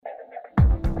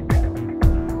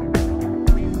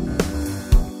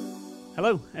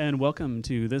Hello, and welcome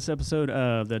to this episode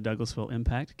of the Douglasville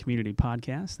Impact Community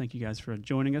Podcast. Thank you guys for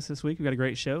joining us this week. We've got a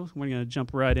great show. We're going to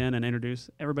jump right in and introduce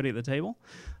everybody at the table.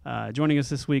 Joining us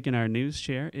this week in our news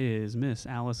chair is Miss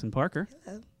Allison Parker.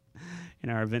 Hello. In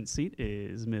our event seat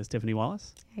is Miss Tiffany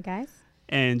Wallace. Hey, guys.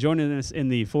 And joining us in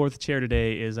the fourth chair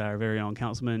today is our very own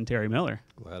Councilman Terry Miller.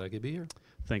 Glad I could be here.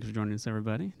 Thanks for joining us,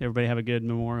 everybody. Everybody have a good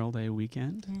Memorial Day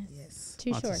weekend. Yes.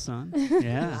 Too Lots short. of sun.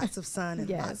 Yeah. Lots of sun and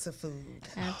Yes. lots of food.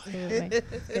 Absolutely.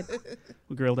 Good.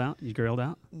 We grilled out. You grilled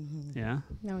out? Mm-hmm. Yeah.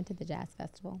 I went to the jazz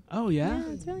festival. Oh, yeah?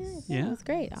 It's really nice. Yeah. It was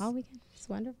great all weekend. It's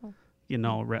wonderful. Getting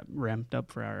all ramped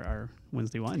up for our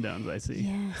Wednesday wind downs, I see.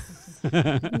 Yes.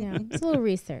 It's a little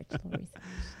research.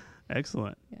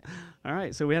 Excellent. Yeah. All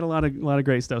right, so we had a lot of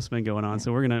great stuff's been going on. Yeah.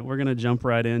 So we're gonna jump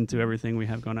right into everything we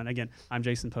have going on. Again, I'm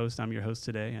Jason Post. I'm your host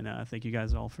today, and thank you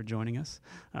guys all for joining us.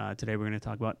 Today we're going to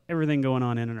talk about everything going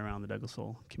on in and around the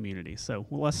Douglasville community. So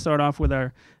let's start off with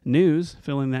our news.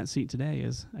 Filling that seat today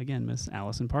is again Miss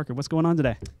Allison Parker. What's going on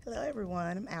today? Hello,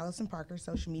 everyone. I'm Allison Parker,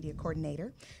 social media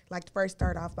coordinator. I'd like to first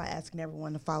start off by asking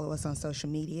everyone to follow us on social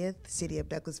media. The City of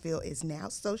Douglasville is now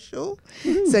social.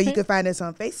 So you can find us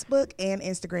on Facebook and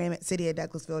Instagram at City of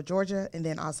Douglasville, Georgia, and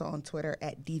then also on Twitter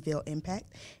at DVille Impact,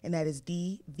 and that is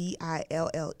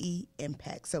DVILLE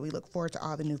Impact. So we look forward to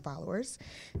all the new followers.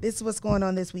 This is what's going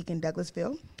on this week in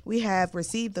Douglasville. We have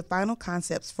received the final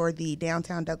concepts for the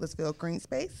downtown Douglasville green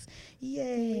space.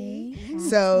 Yay.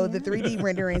 So the 3D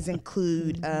renderings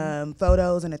include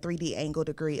photos and a 3D angle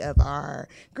degree of our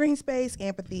green space,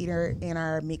 amphitheater, and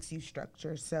our mixed-use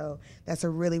structure. So that's a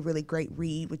really, really great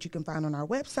read, which you can find on our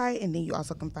website, and then you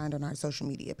also can find on our social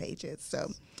media pages.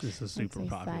 So This is super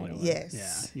popular. exciting. Yes.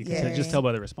 Yeah. You can Yes. just tell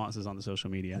by the responses on the social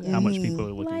media Yeah. how much people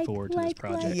are looking Like, forward to this like,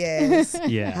 project. like. yes,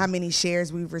 Yeah. how many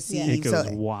shares we've It received. goes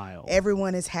So wild.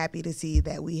 everyone is happy to see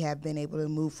that we have been able to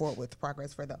move forward with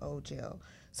progress for the old jail.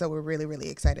 So we're really, really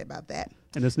excited about that.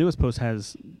 And this newest post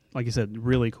has, like you said,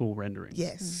 really cool renderings.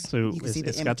 Yes. So You can it's, see the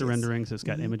it's got the images. renderings. It's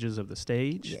got Mhm. images of the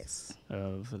stage, Yes.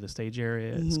 of the stage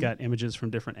area. It's Mhm. got images from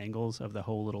different angles of the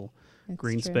whole little That's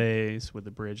green true. space with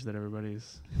the bridge that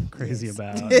everybody's crazy Yes.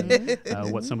 about.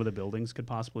 Mhm. What some of the buildings could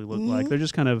possibly look Mhm. like. They're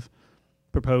just kind of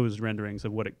proposed renderings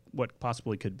of what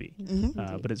possibly could be.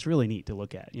 Mhm. But it's really neat to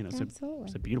look at. You know, it's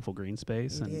Absolutely. a beautiful green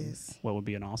space It and is. what would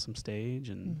be an awesome stage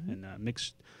and, Mhm. and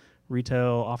mixed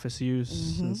retail office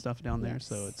use and Mhm. stuff down there.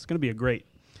 So Yes. it's going to be a great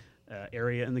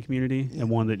area in the community Yeah. and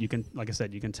one that you can, like I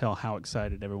said, you can tell how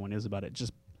excited everyone is about it.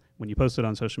 Just when you post it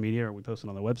on social media or we post it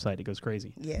on the website, it goes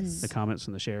crazy. Yes. The comments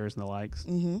and the shares and the likes,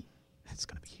 Mm-hmm. it's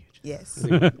going to be huge. Yes.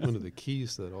 I think one of the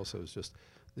keys to that also is just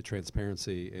the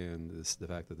transparency and the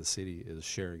fact that the city is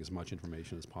sharing as much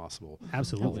information as possible.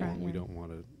 Absolutely. Upfront, We yeah. don't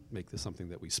want to make this something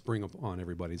that we spring up on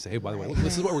everybody and say, hey, by the way, Right. look,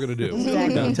 this is what we're going to do.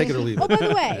 Exactly. Take it or leave it. Oh, by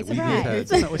the way, We've surprise.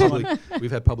 had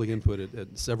we've had public input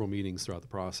at several meetings throughout the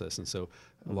process, and so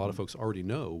a lot of folks already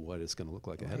know what it's going to look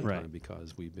like ahead of Right. time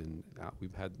because we've been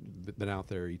out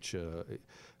there each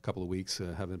couple of weeks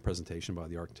having a presentation by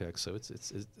the architects. So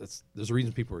it's there's a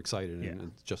reason people are excited Yeah. and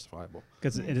it's justifiable.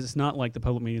 Because it's not like the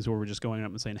public meetings where we're just going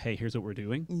up and saying, hey, here's what we're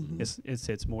doing. Mhm.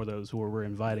 It's more those where we're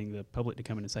inviting the public to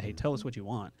come in and say, hey, tell us what you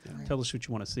want. Right. Tell us what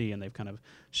you want to see. And they've kind of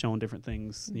shown different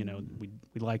things. You know, we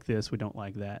like this, we don't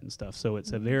like that and stuff. So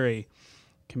it's a very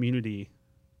community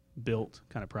built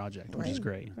kind of project, which is Right.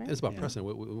 great. Right. It's about Yeah.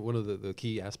 precedent. One of the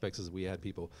key aspects is we had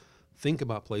people think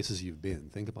about places you've been,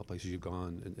 think about places you've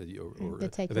gone, or The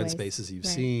takeaways. event spaces you've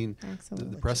Right. seen, Absolutely.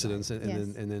 the precedents, and,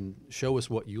 Yes. then show us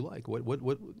what you like.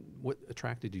 What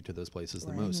attracted you to those places the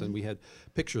Right. most? And we had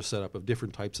pictures set up of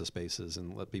different types of spaces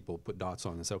and let people put dots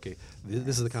on and say, okay,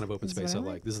 this is the kind of open This is space I what I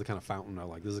like. like. This is the kind of fountain I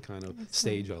like. This is the kind of Excellent.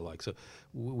 stage I like. So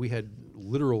we had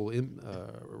literal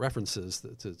references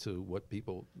to what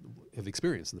people have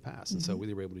experienced in the past, and so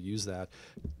we were able to use that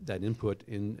input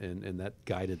and that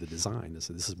guided the design.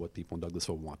 So this is what people in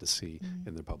Douglasville want to see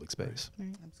in their public space.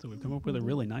 Right. So we've come up with a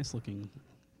really nice looking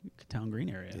town green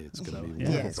area. It's So, gonna be yeah,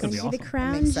 Yes. it's going to be Gonna awesome. the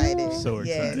crown I'm excited. jewel. So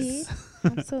excited. Yes.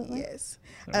 Absolutely. Yes.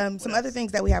 So Some other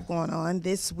things that we have going on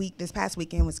this past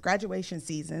weekend was graduation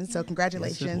season. So Yes, it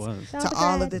congratulations was. to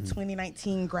all of the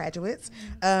 2019 graduates.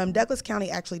 Douglas County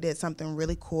actually did something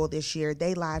really cool this year.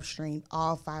 They live streamed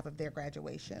all 5 of their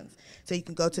graduations. So you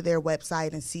can go to their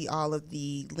website and see all of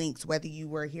the links, whether you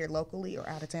were here locally or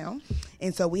out of town.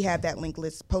 And so we have that link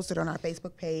list posted on our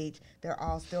Facebook page. They're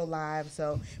all still live.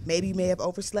 So maybe you may have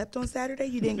slept on Saturday,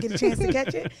 you didn't get a chance to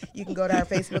catch it, you can go to our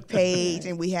Facebook page,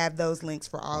 and we have those links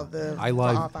for all the. I for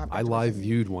all live 5 I live graduations.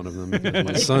 viewed one of them because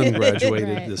my son graduated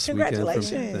Right. this weekend.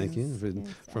 Congratulations. Thank you.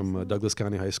 Yes, From Douglas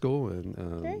County High School, and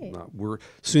Great. we're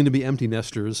soon to be empty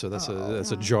nesters, so that's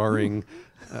a jarring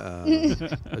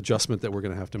adjustment that we're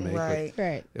going to have to make. But Right.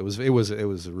 Right. it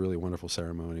was a really wonderful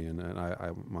ceremony, and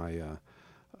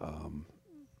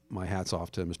my hat's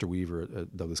off to Mr. Weaver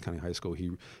at Douglas County High School.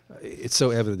 It's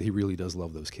so evident that he really does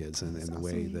love those kids, and the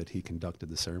way that he conducted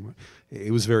the ceremony.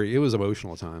 It was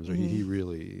emotional at times. Or he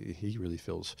really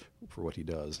feels for what he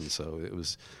does, and so it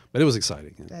was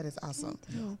exciting. That is awesome.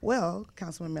 Well,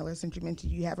 Councilman Miller, since you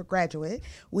mentioned you have a graduate,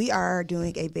 we are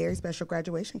doing a very special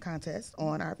graduation contest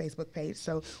on our Facebook page.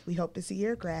 So we hope to see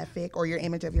your graphic or your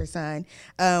image of your son.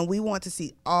 We want to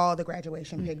see all the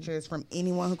graduation pictures from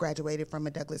anyone who graduated from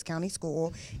a Douglas County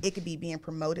school. It could be being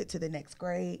promoted to the next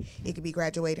grade. It could be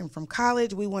graduating from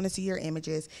college. We want to see your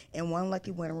images. And one lucky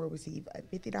winner will receive a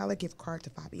 $50 gift card to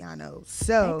Fabiano.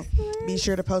 So be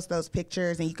sure to post those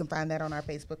pictures, and you can find that on our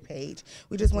Facebook page.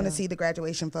 We just want to see the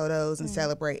graduation photos and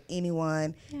celebrate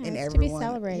anyone and it's to be everyone.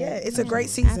 celebrated. Yeah, it's a Yeah, great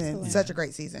season. absolutely. Such a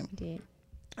great season. Indeed.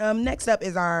 Next up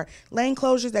is our lane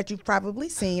closures that you've probably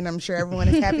seen. I'm sure everyone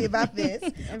is happy about this.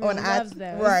 Everyone loves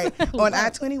those. Right. On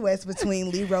I-20 West between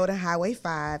Lee Road and Highway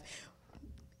 5.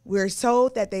 We're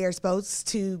told that they are supposed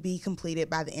to be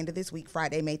completed by the end of this week,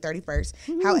 Friday, May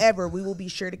 31st. However, we will be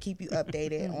sure to keep you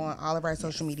updated on all of our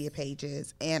social media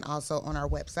pages and also on our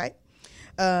website.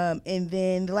 And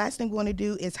then the last thing we want to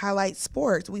do is highlight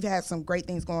sports. We've had some great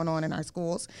things going on in our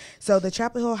schools. So the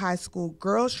Chapel Hill High School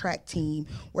girls track team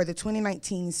were the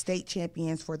 2019 state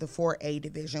champions for the 4A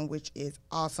division, which is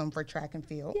awesome for track and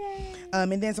field.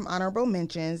 And then some honorable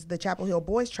mentions. The Chapel Hill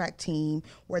boys track team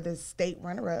were the state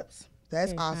runner-ups.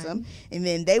 That's Very awesome. And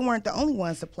then they weren't the only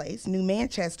ones to place. New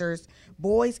Manchester's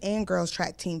boys and girls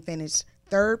track team finished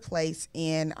third place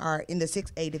in the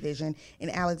 6A division,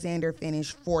 and Alexander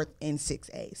finished fourth in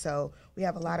 6A. So we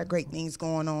have a lot of great things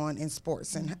going on in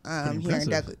sports and here in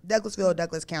Douglasville,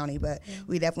 Douglas County, but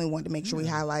we definitely wanted to make sure we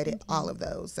highlighted all of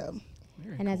those. So.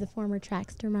 And as a former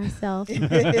trackster myself,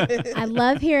 I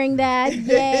love hearing that.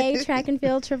 Yay, track and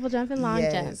field, triple jump, and long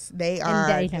jump. Yes, they are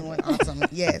Daytime. doing awesome.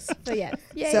 Yes. So yes,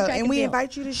 yay, So, track and we field.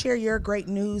 invite you to share your great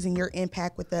news and your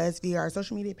impact with us via our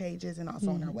social media pages and also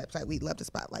on our website. We'd love to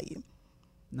spotlight you.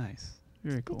 Nice.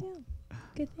 Very cool. Good deal.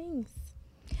 Good things.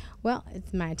 Well,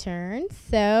 it's my turn.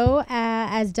 So,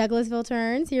 as Douglasville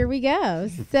turns, here we go.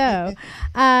 So,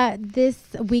 this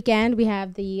weekend we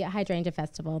have the Hydrangea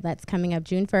Festival that's coming up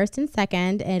June 1st and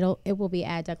 2nd. It will be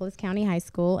at Douglas County High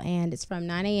School, and it's from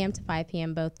 9 a.m. to 5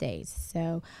 p.m. both days.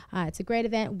 So, it's a great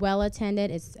event, well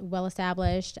attended. It's well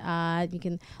established. You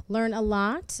can learn a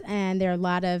lot, and there are a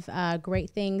lot of great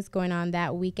things going on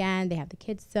that weekend. They have the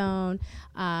Kids Zone.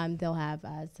 They'll have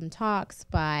some talks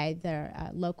by their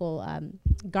local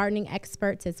gardening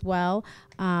experts as well,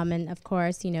 and of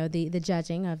course, you know, the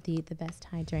judging of the best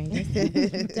hydrangeas.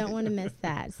 Don't want to miss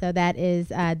that. So that is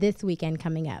this weekend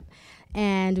coming up.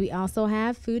 And we also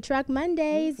have Food Truck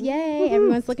Mondays. Yay.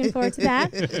 Everyone's looking forward to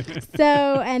that. So,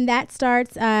 and that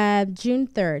starts June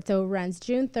 3rd. So it runs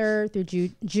June 3rd through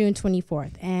June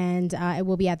 24th. And it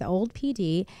will be at the old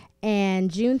PD. And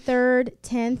June 3rd,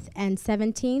 10th, and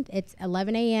 17th, it's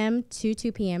 11 a.m. to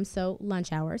 2 p.m., so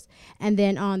lunch hours. And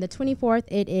then on the 24th,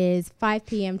 it is 5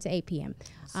 p.m. to 8 p.m.,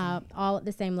 all at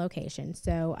the same location.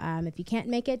 So if you can't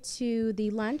make it to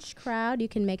the lunch crowd, you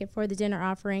can make it for the dinner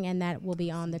offering, and that will be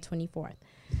on the 24th.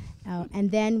 And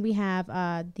then we have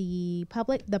the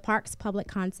Parks Public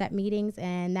Concept meetings,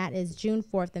 and that is June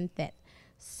 4th and 5th.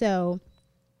 So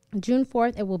June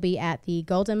 4th, it will be at the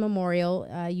Golden Memorial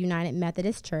United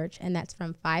Methodist Church, and that's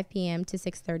from 5 p.m. to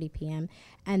 6:30 p.m.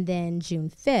 And then June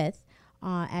 5th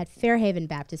at Fairhaven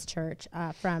Baptist Church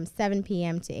from 7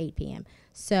 p.m. to 8 p.m.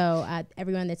 So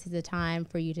everyone, this is a time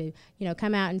for you to, you know,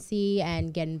 come out and see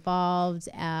and get involved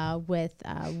with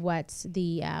what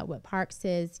Parks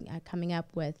is coming up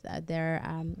with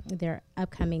their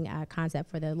upcoming concept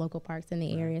for the local parks in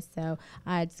the area. So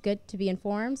it's good to be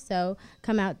informed. So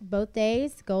come out both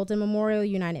days. Golden Memorial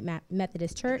United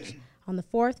Methodist Church on the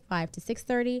 4th, 5 to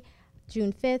 6:30.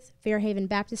 June 5th, Fairhaven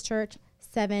Baptist Church,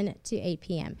 7 to 8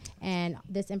 p.m. And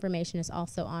this information is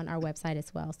also on our website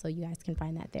as well, so you guys can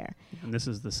find that there. And this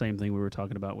is the same thing we were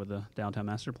talking about with the downtown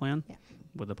master plan,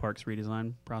 with the parks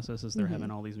redesign processes. They're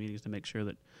having all these meetings to make sure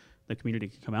that the community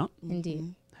can come out,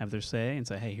 Indeed. have their say, and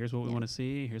say, hey, here's what we want to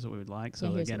see, here's what we would like.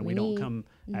 So here's again, what we we don't need. come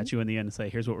at you in the end and say,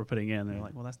 here's what we're putting in. They're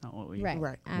like, well, that's not what we Right.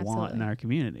 Right. want in Absolutely. our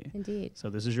community. Indeed. So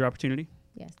this is your opportunity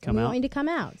Yes. Come and we out. want you to come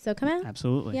out. So come out.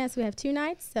 Absolutely. Yes, we have 2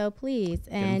 nights. So please.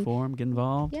 Get And informed, get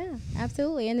involved. yeah,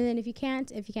 absolutely. And then if you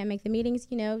can't make the meetings,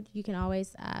 you can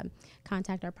always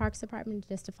contact our Parks Department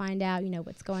just to find out,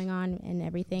 what's going on and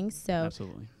everything. So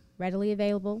Absolutely. readily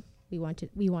available. We want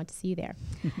to see you there.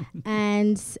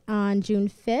 And on June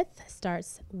 5th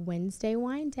starts Wednesday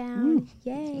Wind Down.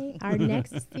 Yay, our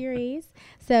next series.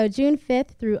 So June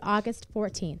 5th through August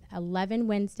 14th, 11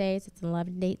 Wednesdays. It's an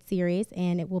 11-date series,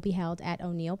 and it will be held at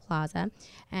O'Neill Plaza.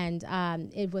 And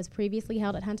it was previously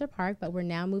held at Hunter Park, but we're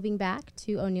now moving back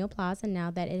to O'Neill Plaza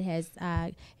now that it has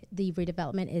the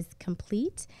redevelopment is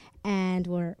complete, and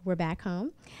we're back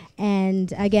home.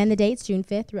 And again, the date's June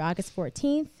 5th through August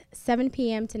 14th, 7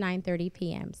 p.m. to 9:30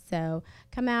 p.m. So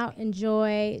come out,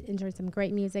 enjoy some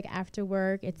great music after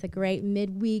work. It's a great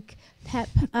midweek pep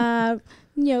up,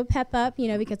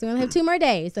 because we only have 2 more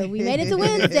days. So we made it to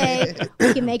Wednesday.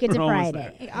 We can make it to We're almost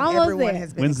Friday. Almost Everyone there.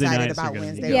 has been Wednesday excited nights are about gonna be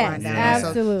Wednesday good. Yes, Wind Down.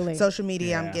 absolutely. Social media,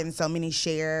 Yeah. I'm getting so many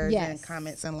shares Yes. and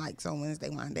comments and likes on Wednesday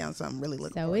Wind Down, so I'm really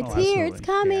looking So forward it's to it. here. It's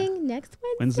absolutely. coming next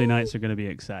Wednesday. Wednesday nights are going to be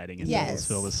exciting in Yes.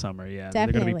 Douglasville this summer. Yeah, they're going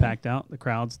to Definitely. be packed out. The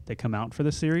crowds, they come out for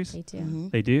the series. They do.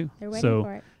 Mhm. They do. They're waiting So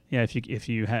for it. yeah,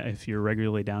 if you're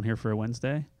regularly down here for a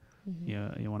Wednesday,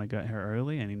 Mhm. you want to get here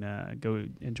early and go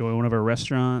enjoy one of our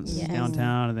restaurants Yes.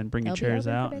 downtown, and then bring They'll your chairs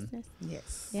be open out for and business.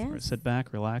 Yes. Yeah. sit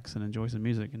back, relax, and enjoy some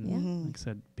music. And Yeah. Mhm. like I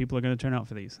said, people are going to turn out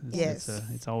for these. Yes.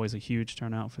 It's always a huge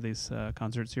turnout for these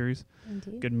concert series.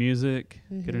 Indeed. Good music,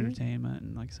 good Mhm. entertainment,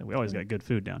 and like I said, we always True. got good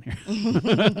food down here.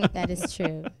 That is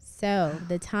true. So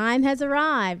the time has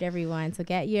arrived, everyone. So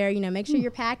get make sure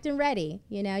you're packed and ready.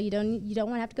 You don't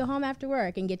want to have to go home after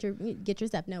work and get your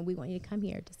stuff. No, we want you to come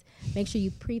here. Just make sure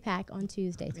you pre-pack on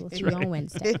Tuesday. So we'll see you on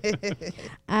Wednesday.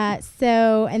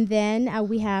 And then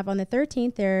we have on the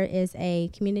 13th there is a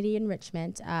community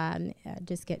enrichment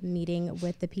meeting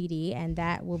with the PD, and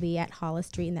that will be at Hollis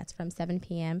Street, and that's from 7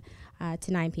 p.m.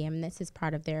 To 9 p.m. And this is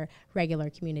part of their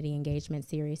regular community engagement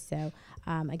series. So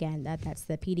again, that's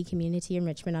the PD Community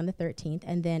Enrichment on the 13th.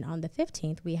 And then on the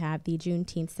 15th, we have the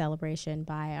Juneteenth celebration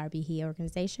by our BHE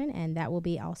organization, and that will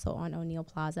be also on O'Neill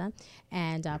Plaza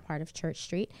and part of Church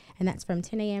Street. And that's from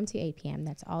 10 a.m. to 8 p.m.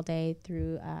 That's all day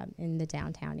through in the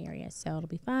downtown area. So it'll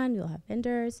be fun. We'll have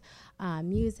vendors,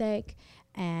 music,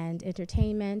 and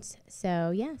entertainment.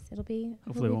 So yes, it'll be.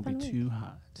 Hopefully, it a won't be fun week. too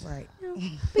hot. Right.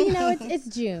 But it's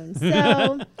June,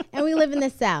 so and we live in the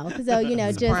South, so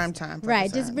It's just prime time.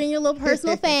 just bring your little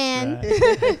personal fan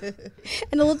Right.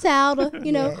 and a little towel to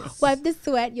Yes. wipe the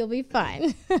sweat. You'll be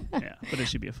fine. Yeah, but it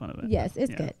should be a fun event. Yes,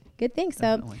 it's Yeah, good thing. So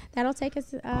definitely. that'll take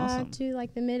us Awesome. to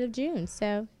like the mid of June.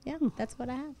 So yeah, that's what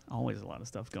I have. Always a lot of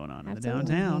stuff going on Absolutely. in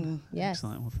the downtown. Mhm. Yes.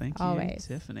 Excellent. Well, thank Always.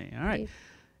 you, Tiffany. All right. Please.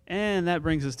 And that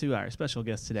brings us to our special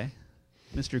guest today.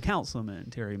 Mr. Councilman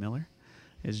Terry Miller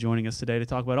is joining us today to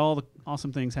talk about all the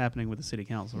awesome things happening with the City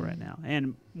Council right now.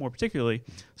 And more particularly,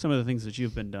 some of the things that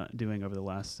you've been doing over the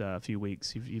last few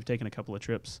weeks. You've taken a couple of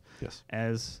trips Yes.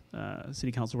 as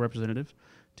City Council representative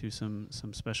to some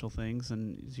special things.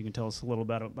 And as you can tell us a little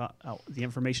about the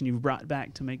information you've brought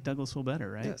back to make Douglasville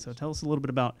better, right? Yes. So tell us a little bit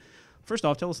about, first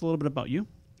off, tell us a little bit about you,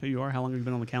 who you are, how long have you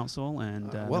been on the council, and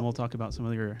then well, we'll talk about some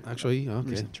of your Actually, okay.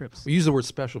 recent trips. We use the word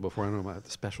special before. I don't know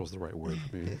if special is the right word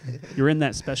for me. You're in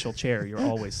that special chair. You're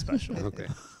always special. Okay.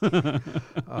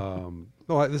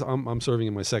 I'm serving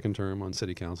in my second term on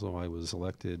City Council. I was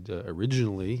elected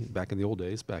originally back in the old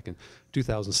days, back in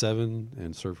 2007,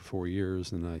 and served for 4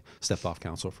 years. And I stepped off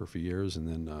council for a few years, and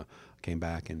then came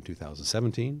back in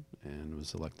 2017 and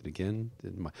was elected again.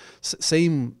 Did my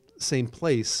same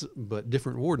place, but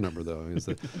different ward number though, because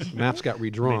the maps got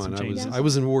redrawn. some changes. I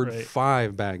was in Ward Right.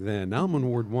 5 back then. Now I'm in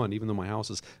Ward 1, even though my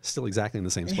house is still exactly in the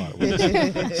same spot it was.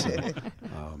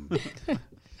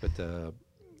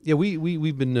 Yeah,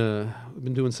 we've been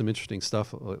doing some interesting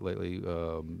stuff lately.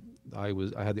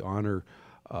 I had the honor,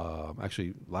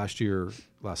 actually last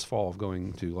fall, of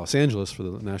going to Los Angeles for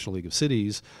the National League of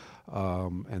Cities,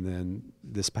 and then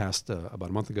this past about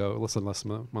a month ago, less than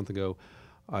a month ago,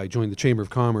 I joined the Chamber of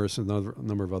Commerce and a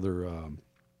number of other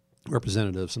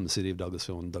representatives from the city of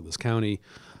Douglasville and Douglas County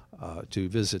to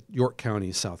visit York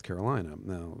County, South Carolina.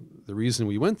 Now, the reason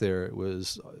we went there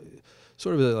was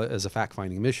sort of as a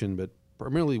fact-finding mission, but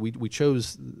primarily we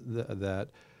chose that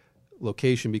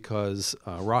location because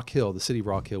Rock Hill, the city of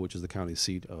Rock Hill, which is the county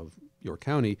seat of York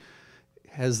County,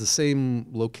 has the same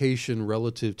location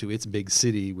relative to its big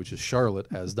city, which is Charlotte,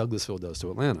 as Douglasville does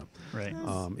to Atlanta. Right.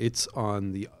 It's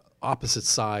on the opposite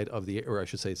side of or I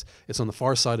should say, it's on the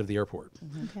far side of the airport.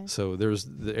 Okay. So there's I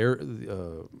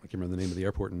can't remember the name of the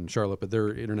airport in Charlotte, but their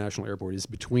international airport is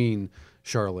between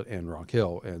Charlotte and Rock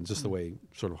Hill, and just the way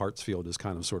sort of Hartsfield is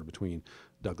kind of sort of between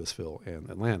Douglasville and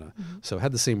Atlanta. So it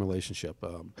had the same relationship.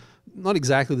 Not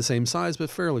exactly the same size, but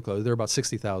fairly close. There are about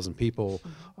 60,000 people.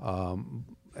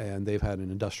 And they've had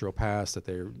an industrial past that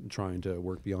they're trying to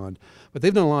work beyond. But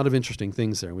they've done a lot of interesting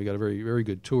things there. And we got a very, very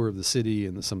good tour of the city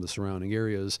and some of the surrounding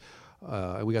areas.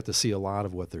 And we got to see a lot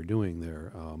of what they're doing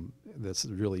there that's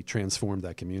really transformed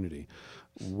that community.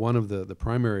 One of the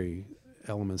primary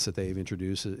elements that they've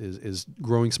introduced is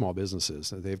growing small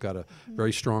businesses. They've got a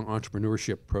very strong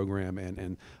entrepreneurship program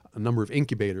and a number of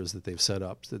incubators that they've set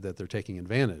up that they're taking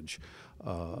advantage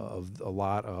of a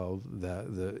lot of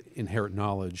the inherent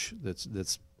knowledge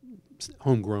that's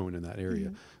homegrown in that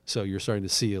area. So you're starting to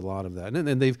see a lot of that, and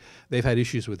then they've had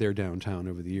issues with their downtown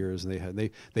over the years, and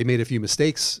they made a few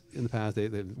mistakes in the past.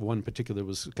 One particular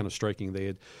was kind of striking. They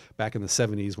had back in the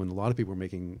 70s when a lot of people were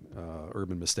making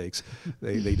urban mistakes.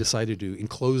 They decided to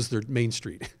enclose their main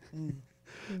street.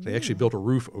 They actually built a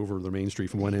roof over the main street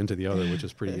from one end to the other, which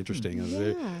is pretty interesting. It was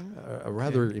a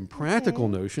rather impractical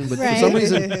notion, but for some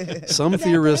reason, some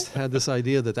theorists had this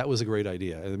idea that was a great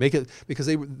idea. And make it because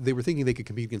they were thinking they could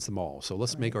compete against the mall. So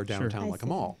let's make our downtown like a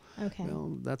mall. Okay.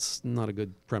 Well, that's not a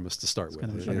good premise to start with.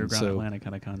 Kind of underground Atlanta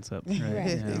kind of concept, right?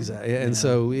 Yeah. Exactly. And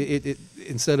so it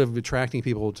instead of attracting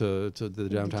people to the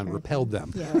downtown, repelled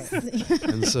them. Yes.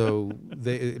 And so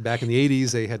back in the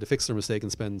 80s, they had to fix their mistake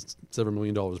and spend several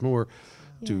 $1 million more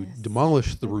to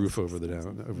demolish the roof over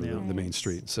the main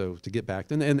street. So to get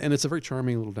back, and it's a very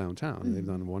charming little downtown. And they've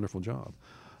done a wonderful job.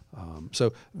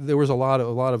 So there was a lot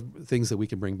of things that we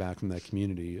can bring back from that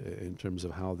community in terms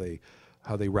of how they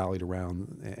rallied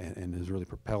around and has really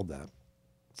propelled that.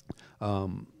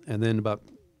 And then about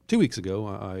 2 weeks ago,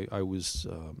 I was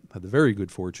had the very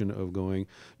good fortune of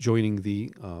joining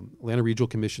the Atlanta Regional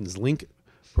Commission's LINK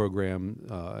program,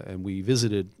 and we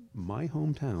visited my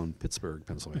hometown, Pittsburgh,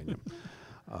 Pennsylvania.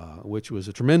 Which was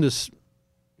a tremendous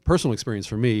personal experience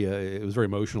for me. It was very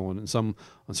emotional, and on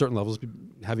certain levels,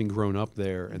 having grown up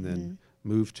there and then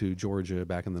moved to Georgia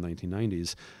back in the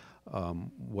 1990s.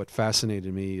 What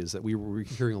fascinated me is that we were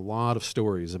hearing a lot of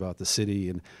stories about the city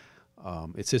and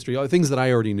its history, things that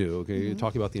I already knew. Okay,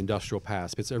 talking about the industrial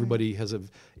past. Everybody has an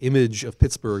image of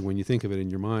Pittsburgh. When you think of it in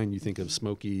your mind, you think of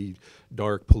smoky,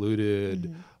 dark,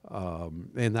 polluted,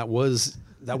 and that was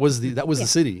the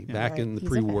city back in the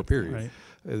pre-war period. Right.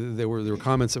 There were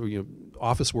comments that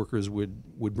office workers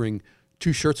would bring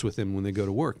 2 shirts with them when they go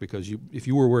to work because if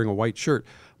you were wearing a white shirt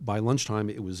by lunchtime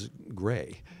it was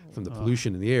gray from the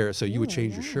pollution in the air, so you would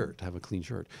change your shirt to have a clean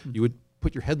shirt. You would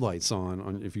put your headlights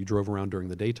on if you drove around during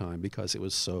the daytime because it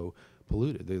was so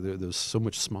polluted. There was so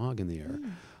much smog in the air.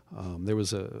 There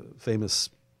was a famous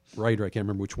writer, I can't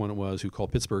remember which one it was, who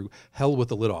called Pittsburgh "hell with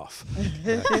the lid off"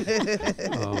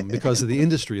 because of the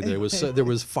industry. There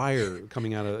was fire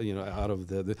coming out of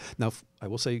the. Now I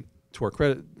will say, to our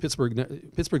credit,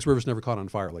 Pittsburgh's rivers never caught on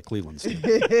fire like Cleveland's.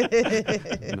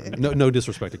 No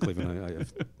disrespect to Cleveland.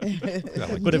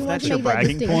 But if that's your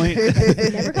bragging point,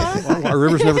 Never caught on fire. Our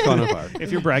rivers never caught on fire.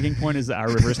 if your bragging point is that our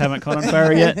rivers haven't caught on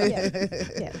fire yet,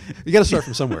 Yeah. You got to start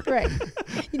from somewhere. Right.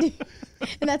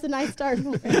 And that's a nice start.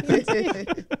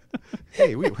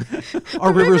 Hey,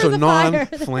 our rivers are a fire.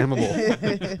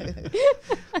 non-flammable.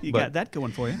 you But- got that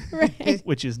going for you, Right.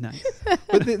 which is nice.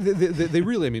 But they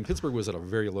really, Pittsburgh was at a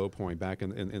very low point back in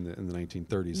the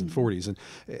 1930s and 40s, and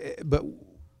but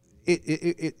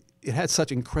it had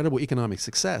such incredible economic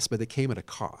success, but it came at a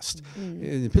cost.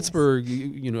 In Pittsburgh,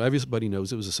 everybody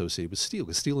knows it was associated with steel.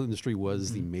 The steel industry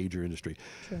was the major industry.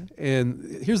 True.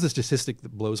 And here's the statistic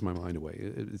that blows my mind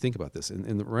away. Think about this.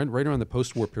 Right around the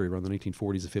post-war period, around the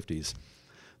 1940s and 50s,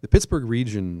 the Pittsburgh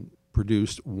region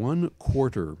produced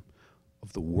 1/4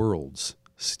 of the world's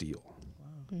steel.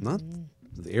 Not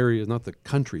the area, not the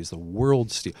countries, the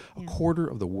world's steel. A quarter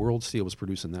of the world's steel was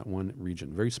produced in that one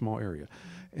region, very small area.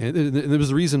 And there was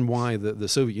a reason why the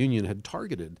Soviet Union had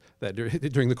targeted that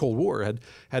during the Cold War. Had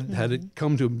it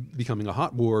come to becoming a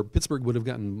hot war, Pittsburgh would have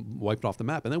gotten wiped off the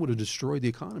map, and that would have destroyed the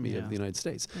economy of the United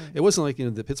States. It wasn't like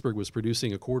that Pittsburgh was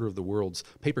producing 1/4 of the world's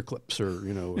paper clips or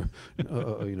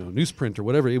newsprint or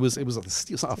whatever. It was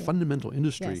a fundamental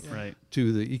industry Yes. Right.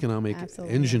 to the economic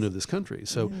Absolutely, engine yes. of this country.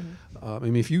 So,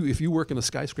 if you work in a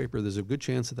skyscraper, there's a good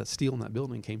chance that steel in that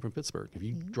building came from Pittsburgh. If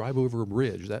you drive over a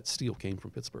bridge, that steel came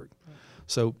from Pittsburgh.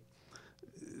 So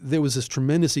there was this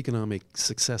tremendous economic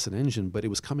success and engine, but it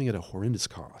was coming at a horrendous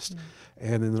cost.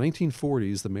 And in the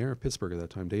 1940s, the mayor of Pittsburgh at that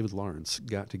time, David Lawrence,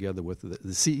 got together with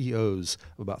the CEOs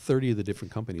of about 30 of the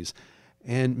different companies,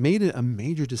 and made a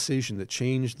major decision that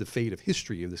changed the fate of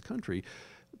history of this country,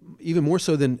 even more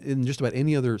so than in just about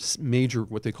any other major,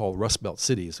 what they call Rust Belt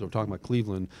cities. So I'm talking about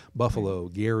Cleveland, Buffalo,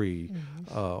 Gary,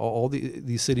 all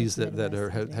these cities that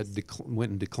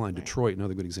went and declined. Right. Detroit,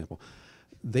 another good example.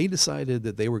 They decided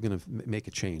that they were going to make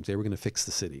a change. They were going to fix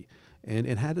the city. And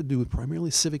it had to do with primarily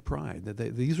civic pride. That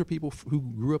these were people who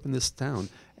grew up in this town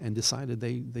and decided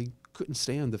they couldn't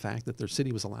stand the fact that their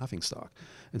city was a laughingstock.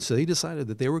 And so they decided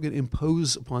that they were going to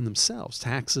impose upon themselves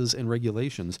taxes and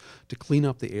regulations to clean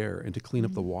up the air and to clean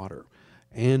up the water.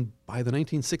 And by the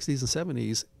 1960s and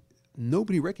 70s,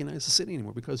 nobody recognized the city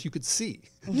anymore because you could see.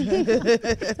 You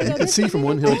could see from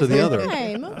one hill to the other.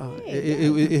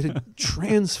 It had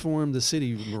transformed the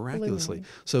city miraculously.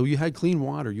 So you had clean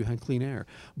water, you had clean air.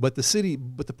 But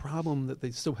the problem that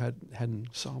they still hadn't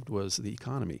solved was the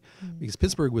economy. Because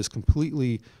Pittsburgh was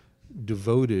completely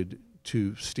devoted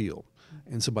to steel.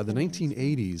 And so by the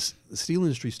 1980s, the steel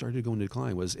industry started to go into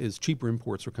decline as cheaper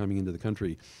imports were coming into the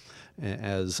country,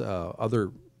 as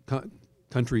other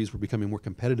countries were becoming more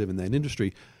competitive in that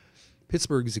industry.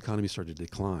 Pittsburgh's economy started to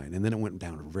decline, and then it went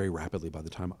down very rapidly by the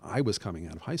time I was coming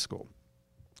out of high school.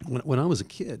 When I was a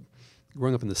kid,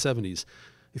 growing up in the 70s,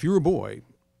 if you were a boy,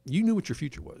 you knew what your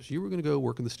future was. You were going to go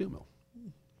work in the steel mill.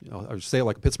 I would say it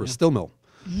like a Pittsburgh steel mill.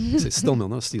 Say steel mill,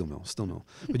 not steel mill, steel mill.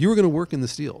 But you were going to work in the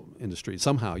steel industry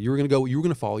somehow. You were going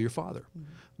to follow your father.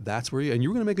 That's where and you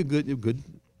were going to make a good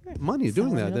money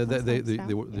doing that.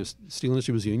 The steel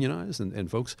industry was unionized,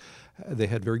 and folks, they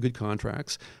had very good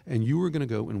contracts, and you were going to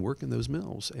go and work in those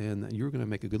mills, and you were going to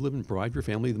make a good living, provide for your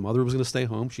family. The mother was going to stay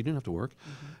home; she didn't have to work,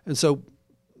 and so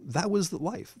that was the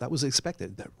life. That was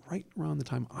expected. That right around the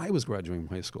time I was graduating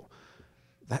from high school,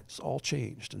 that's all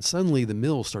changed, and suddenly the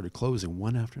mills started closing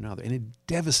one after another, and it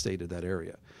devastated that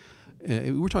area.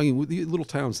 We're talking with the little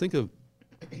towns.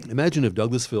 Imagine if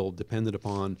Douglasville depended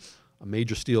upon a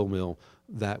major steel mill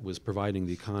that was providing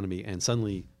the economy, and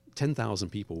suddenly 10,000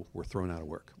 people were thrown out of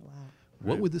work. Wow.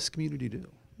 What would this community do?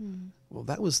 Well,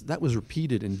 that was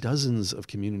repeated in dozens of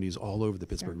communities all over the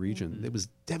Pittsburgh region. It was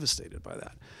devastated by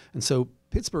that. And so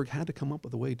Pittsburgh had to come up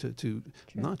with a way to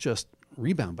not just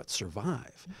rebound, but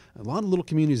survive. A lot of little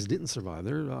communities didn't survive.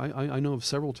 I know of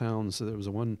several towns. There was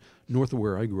one north of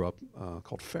where I grew up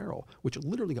called Farrell, which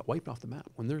literally got wiped off the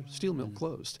map when their steel mill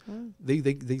closed. They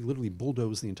literally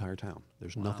bulldozed the entire town.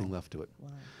 There's nothing left to it.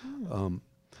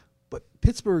 But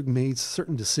Pittsburgh made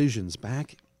certain decisions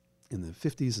back in the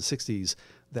 50s and 60s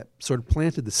that sort of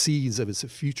planted the seeds of its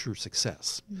future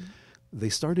success. They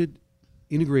started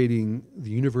integrating the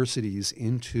universities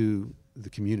into the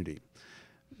community.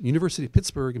 University of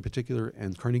Pittsburgh in particular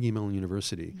and Carnegie Mellon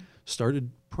University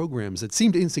started programs that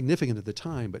seemed insignificant at the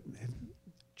time, but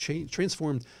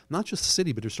transformed not just the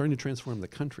city, but they're starting to transform the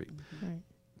country.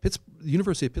 The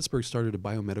University of Pittsburgh started a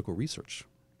biomedical research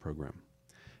program,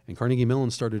 and Carnegie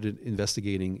Mellon started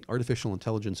investigating artificial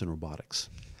intelligence and robotics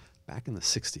back in the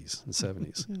 60s and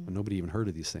 70s, when nobody even heard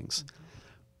of these things.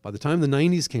 By the time the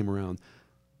 90s came around,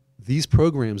 these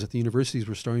programs at the universities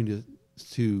were starting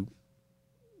to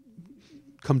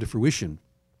come to fruition.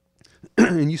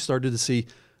 And you started to see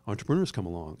entrepreneurs come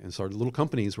along, and started little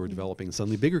companies were developing, and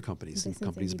suddenly bigger companies, and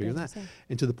companies bigger than that.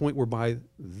 And to the point where by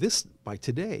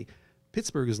today,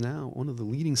 Pittsburgh is now one of the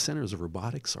leading centers of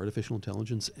robotics, artificial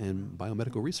intelligence, and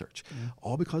biomedical research,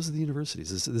 all because of the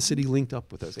universities. The city linked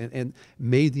up with us and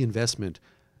made the investment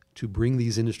to bring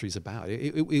these industries about.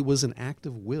 It was an act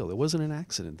of will. It wasn't an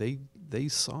accident. They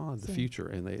saw the future,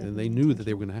 and they knew that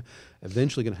they were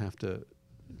eventually going to have to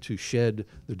shed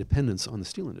their dependence on the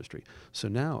steel industry. So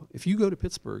now, if you go to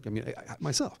Pittsburgh, I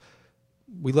myself,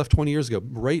 we left 20 years ago,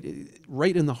 right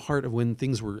in the heart of when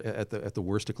things were at the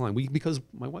worst decline. Because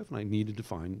my wife and I needed to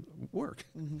find work.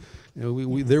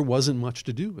 There wasn't much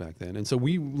to do back then, and so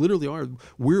we literally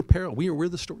we're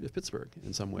the story of Pittsburgh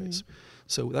in some ways.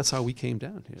 So that's how we came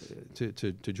down here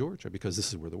to Georgia, because this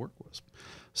is where the work was.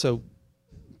 So,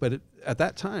 but at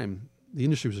that time, the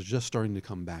industry was just starting to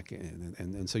come back in,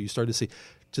 and so you started to see,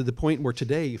 to the point where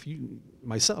today,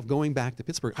 myself going back to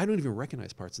Pittsburgh, I don't even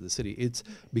recognize parts of the city. It's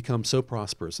become so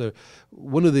prosperous. So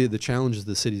one of the challenges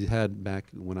the city had back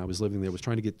when I was living there was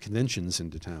trying to get conventions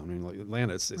into town. Like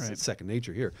Atlanta, it's second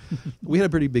nature here. We had a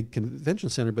pretty big convention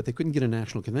center, but they couldn't get a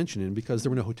national convention in because there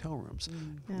were no hotel rooms.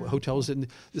 Hotels didn't,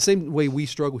 the same way we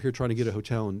struggle here trying to get a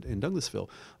hotel in Douglasville.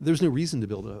 There's no reason to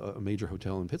build a major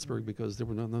hotel in Pittsburgh because there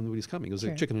were nobody's coming. It was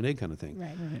a chicken and egg kind of thing.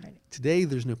 Right. Today,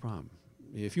 there's no problem.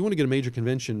 If you want to get a major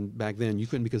convention back then, you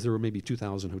couldn't, because there were maybe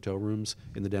 2,000 hotel rooms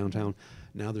in the downtown.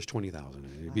 Now there's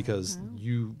 20,000 because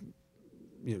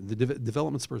the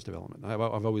development spurs development.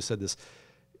 I've always said this: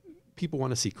 people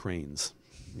want to see cranes.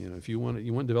 If you want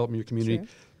development in your community,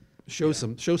 show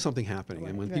something happening.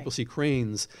 And when Right. people see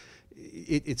cranes,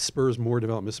 it spurs more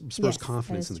development, spurs Yes,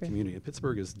 confidence that in is the true. community. And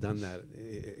Pittsburgh has done that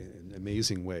in an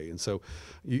amazing way. And so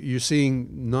you're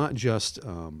seeing not just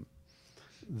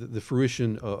the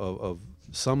fruition of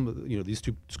some, these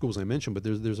two schools I mentioned, but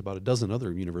there's about a dozen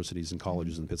other universities and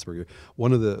colleges in Pittsburgh.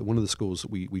 One of the schools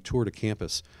we toured a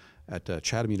campus at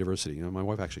Chatham University. My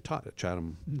wife actually taught at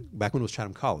Chatham back when it was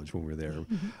Chatham College when we were there.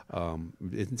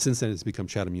 Since then, it's become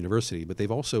Chatham University. But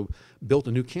they've also built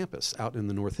a new campus out in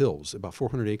the North Hills, about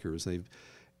 400 acres.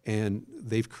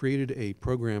 They've created a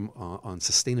program on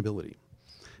sustainability.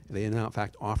 They now, in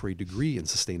fact, offer a degree in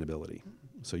sustainability.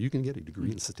 So you can get a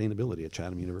degree in sustainability at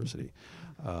Chatham University.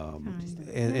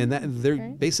 And that they're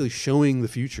Okay. basically showing the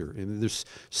future. And there's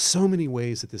so many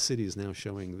ways that the city is now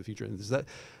showing the future. And there's that.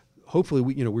 Hopefully,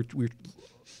 we're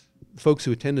folks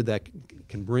who attended that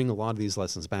can bring a lot of these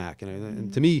lessons back.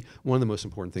 And to me, one of the most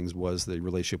important things was the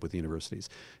relationship with the universities.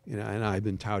 And I've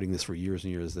been touting this for years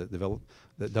and years that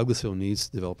Douglasville needs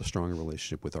to develop a stronger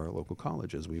relationship with our local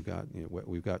colleges. We've got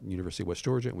University of West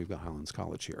Georgia and we've got Highlands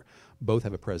College here. Both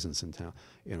have a presence in town,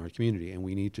 in our community, and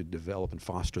we need to develop and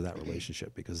foster that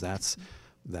relationship because that's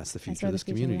the future where of the this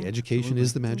future, community. yeah. Education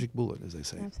is the magic bullet, as they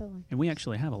say. Absolutely. And we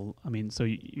actually have so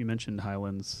you mentioned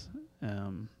Highlands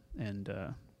and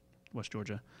West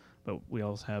Georgia, but we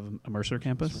also have a Mercer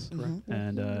campus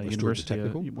and West Georgia University of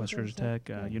Technical. West Georgia Tech,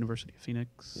 University of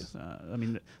Phoenix.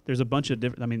 Yes. There's a bunch of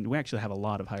different. We actually have a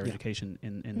lot of higher Yeah. education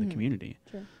in the community.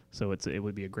 True. So it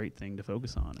would be a great thing to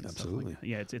focus on. And Absolutely. Stuff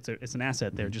like that. Yeah, it's an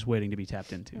asset there, just waiting to be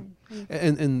tapped into. Right.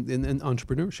 And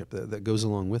entrepreneurship that goes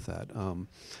along with that.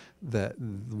 That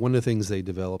one of the things they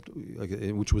developed,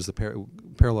 which was the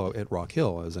parallel at Rock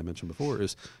Hill, as I mentioned before,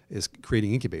 is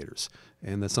creating incubators,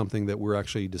 and that's something that we're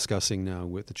actually discussing now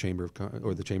with the Chamber of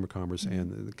Commerce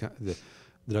and the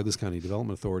Douglas County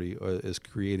Development Authority is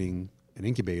creating an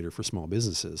incubator for small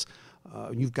businesses.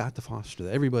 You've got to foster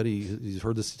that. Everybody has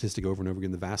heard the statistic over and over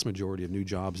again. The vast majority of new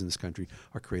jobs in this country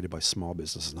are created by small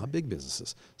businesses, not big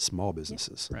businesses, small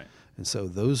businesses. Right. And so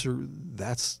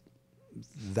that's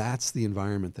the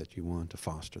environment that you want to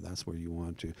foster. That's where you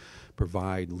want to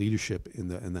provide leadership in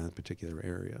that particular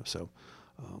area. So,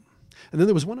 and then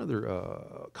there was one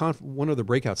other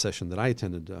breakout session that I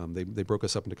attended. They broke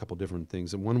us up into a couple different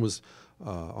things, and one was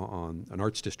on an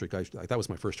arts district. That was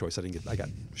my first choice. I got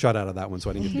shot out of that one, so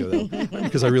I didn't get to go there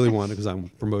because I really wanted, because I'm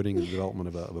promoting the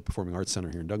development of a performing arts center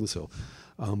here in Douglasville.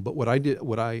 But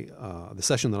the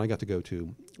session that I got to go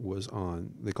to was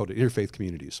on, they called it Interfaith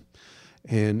Communities.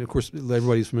 And of course,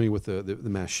 everybody's familiar with the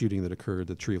mass shooting that occurred at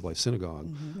the Tree of Life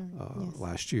Synagogue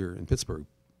last year in Pittsburgh,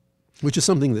 which is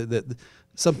something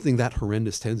that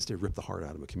horrendous tends to rip the heart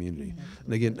out of a community.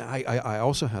 And again, I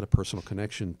also had a personal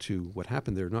connection to what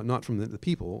happened there, not from the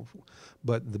people,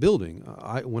 but the building.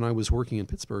 When I was working in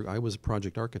Pittsburgh, I was a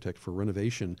project architect for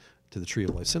renovation to the Tree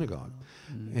of Life Synagogue,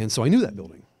 and so I knew that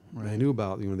building. Right. I knew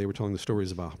about, they were telling the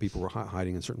stories about how people were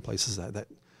hiding in certain places. That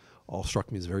all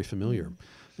struck me as very familiar.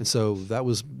 And so that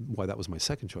was why that was my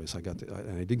second choice. I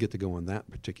did get to go on that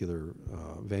particular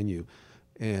venue.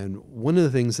 And one of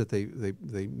the things that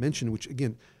they mentioned, which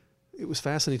again, it was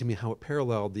fascinating to me how it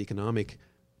paralleled the economic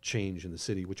change in the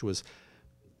city, which was,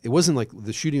 it wasn't like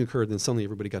the shooting occurred and then suddenly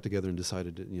everybody got together and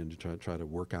decided to try to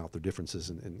work out their differences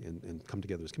and come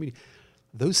together as a community.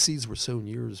 Those seeds were sown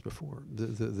years before.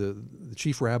 The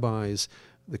chief rabbis,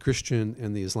 the Christian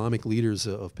and the Islamic leaders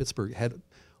of Pittsburgh had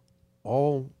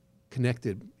all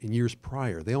connected in years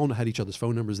prior. They all had each other's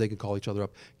phone numbers. They could call each other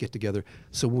up, get together.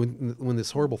 So when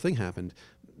this horrible thing happened,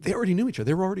 they already knew each other.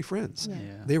 They were already friends. Yeah.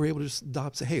 Yeah. They were able to just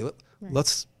stop, say, hey,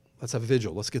 let's have a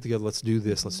vigil. Let's get together. Let's do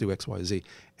this. Let's do X, Y, Z.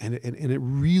 And it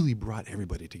really brought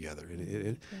everybody together.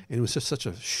 And it was just such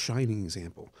a shining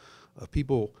example of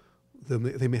people.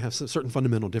 They may have certain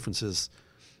fundamental differences,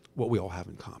 what we all have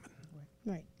in common.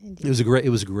 Right. Indeed. It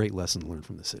was a great lesson to learn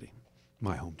from the city,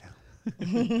 my hometown.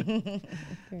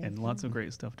 And lots of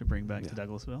great stuff to bring back to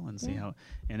Douglasville and see how.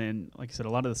 And then, like I said, a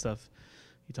lot of the stuff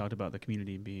you talked about, the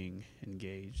community being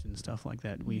engaged and stuff like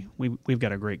that. We've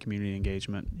got a great community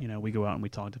engagement. We go out and we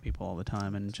talk to people all the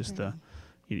time, and just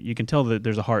you can tell that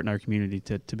there's a heart in our community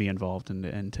to be involved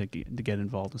and to get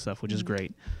involved and stuff, which is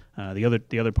great.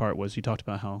 The other part was you talked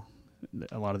about how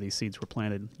a lot of these seeds were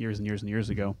planted years and years and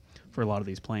years ago for a lot of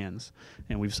these plans,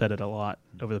 and we've said it a lot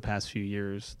over the past few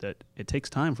years that it takes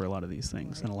time for a lot of these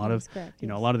things, and a lot of a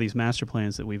lot of these master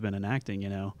plans that we've been enacting,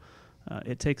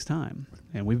 it takes time,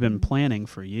 and we've been planning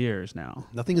for years now.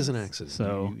 Nothing is an accident.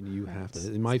 So you have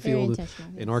to. In my field,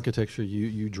 intentional, in architecture,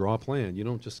 you draw a plan. You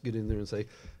don't just get in there and say,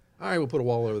 all right, we'll put a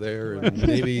wall over there and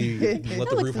maybe let the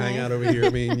looks roof hang nice. out over here. I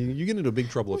mean, you get into big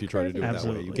trouble if you try to do it that way.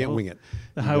 Absolutely. You can't Well, wing it.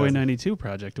 The You Highway gotta- 92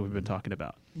 project that we've been talking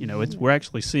about. You know, we're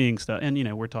actually seeing stuff,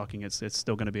 and we're talking. It's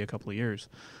still going to be a couple of years,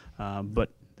 but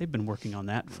they've been working on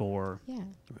that for Yeah.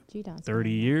 GDOT's 30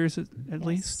 doing that. years at Yes.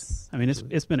 least. I mean,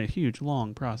 it's been a huge,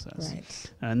 long process,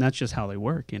 Right. and that's just how they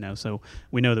work. So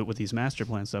we know that with these master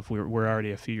plan stuff, we're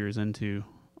already a few years into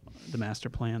the master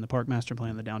plan, the park master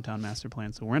plan, the downtown master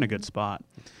plan. So we're in a good spot,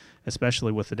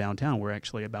 especially with the downtown. We're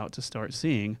actually about to start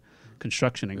seeing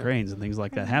construction and cranes and things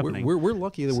like that happening. We're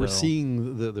lucky that we're So-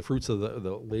 seeing the fruits of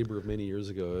the labor of many years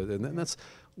ago, and that's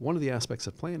one of the aspects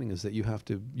of planning is that you have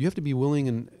to be willing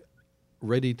and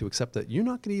ready to accept that you're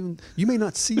not going to you may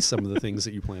not see some of the things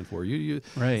that you plan for.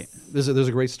 Right. There's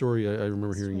a great story I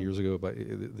remember hearing years ago about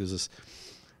there's this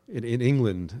in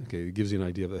England. Okay, it gives you an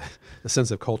idea of the sense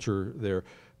of culture there.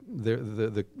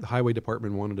 The highway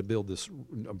department wanted to build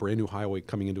a brand new highway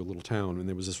coming into a little town, and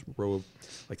there was this row of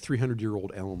like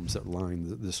 300-year-old elms that lined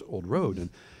this old road,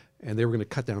 and they were going to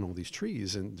cut down all these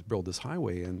trees and to build this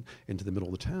highway into the middle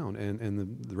of the town.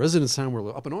 And the residents of town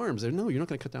were up in arms. They're, no, you're not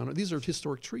going to cut down. These are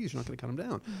historic trees. You're not going to cut them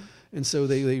down. And so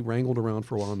they wrangled around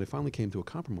for a while, and they finally came to a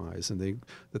compromise. And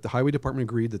that the highway department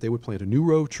agreed that they would plant a new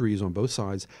row of trees on both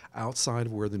sides outside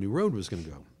of where the new road was going to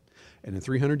go. And in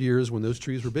 300 years, when those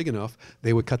trees were big enough,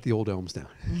 they would cut the old elms down.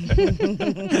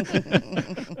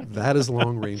 That is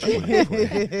long-range planning for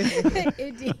you.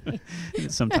 Indeed.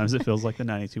 Sometimes it feels like the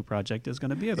 92 project is going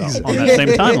to be about on that same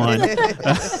timeline.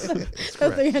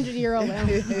 Those 300-year-old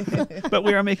elms. But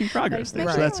we are making progress there,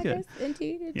 so that's good.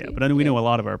 Indeed. Yeah, but I know we know a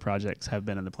lot of our projects have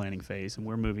been in the planning phase, and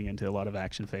we're moving into a lot of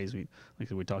action phase. Like I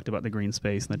said, we talked about the green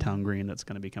space and the town green that's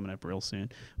going to be coming up real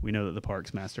soon. We know that the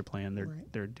parks master plan,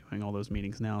 they're doing all those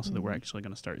meetings now, so that we're actually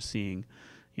going to start seeing.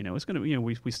 It's going to.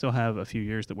 We still have a few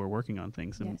years that we're working on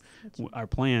things, and Yes, that's our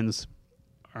plans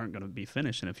aren't going to be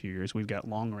finished in a few years. We've got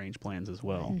long range plans as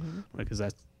well, because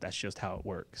that's just how it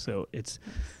works. So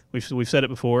we've said it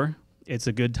before. It's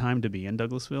a good time to be in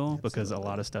Douglasville because a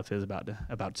lot of stuff is about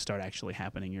to start actually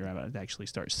happening. You're about to actually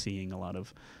start seeing a lot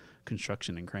of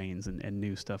construction and cranes and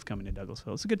new stuff coming to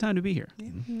Douglasville. It's a good time to be here.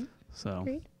 So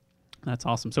Great. that's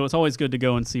awesome. So it's always good to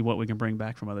go and see what we can bring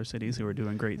back from other cities who are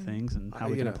doing great things and how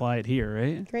we can apply it here,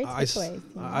 right? Great I takeaways.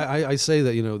 I say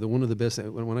that one of the best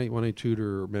when I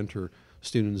tutor or mentor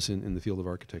students in the field of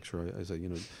architecture, I say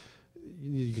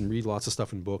you can read lots of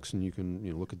stuff in books and you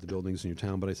can look at the buildings in your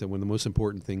town, but I said one of the most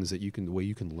important things the way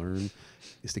you can learn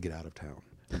is to get out of town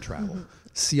and travel,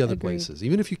 see other Agreed. places.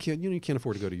 Even if you can't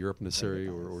afford to go to Europe necessarily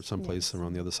or someplace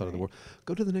around the other side of the world,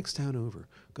 go to the next town over,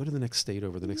 go to the next state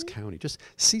over, the next county. Just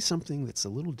see something that's a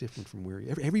little different from where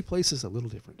every place is a little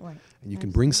different, Right. and you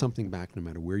can bring something back no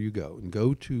matter where you go. And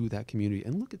go to that community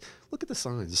and look at the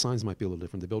signs. The signs might be a little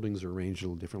different. The buildings are arranged a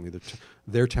little differently.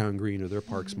 Their town green or their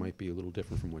parks might be a little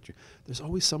different from what you. There's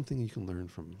always something you can learn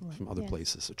from other Yes.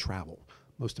 places. So travel,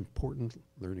 most important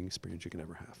learning experience you can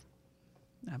ever have.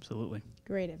 Absolutely.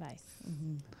 Great advice.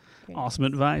 Great Awesome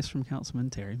advice from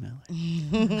Councilman Terry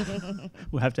Miller.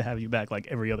 We'll have to have you back like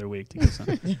every other week to get some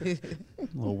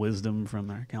little wisdom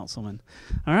from our councilman.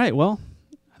 All right, well,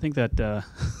 I think that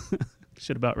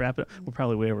should about wrap it up. We're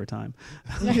probably way over time.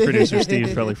 Producer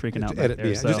Steve's probably freaking out back Edit, there.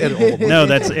 yeah, so. just edit all of them. No,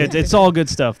 it's all good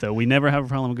stuff though. We never have a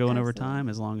problem going over time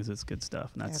as long as it's good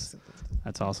stuff. And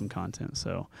that's awesome content.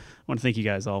 So I want to thank you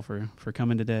guys all for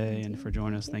coming today and for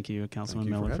joining us. Thank you, Councilman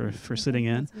you for Miller, having me. for sitting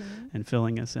in and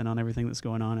filling us in on everything that's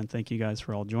going on. And thank you guys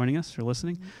for all joining us, for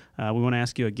listening. We want to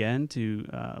ask you again to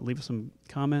leave us some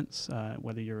comments,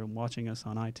 whether you're watching us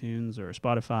on iTunes or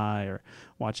Spotify or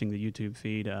watching the YouTube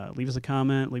feed. Leave us a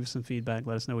comment, leave us some feedback.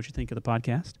 Let us know what you think of the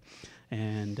podcast.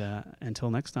 And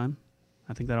until next time,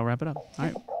 I think that'll wrap it up. All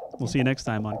right. We'll see you next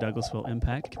time on Douglasville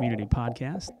Impact Community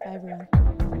Podcast. Bye, everyone.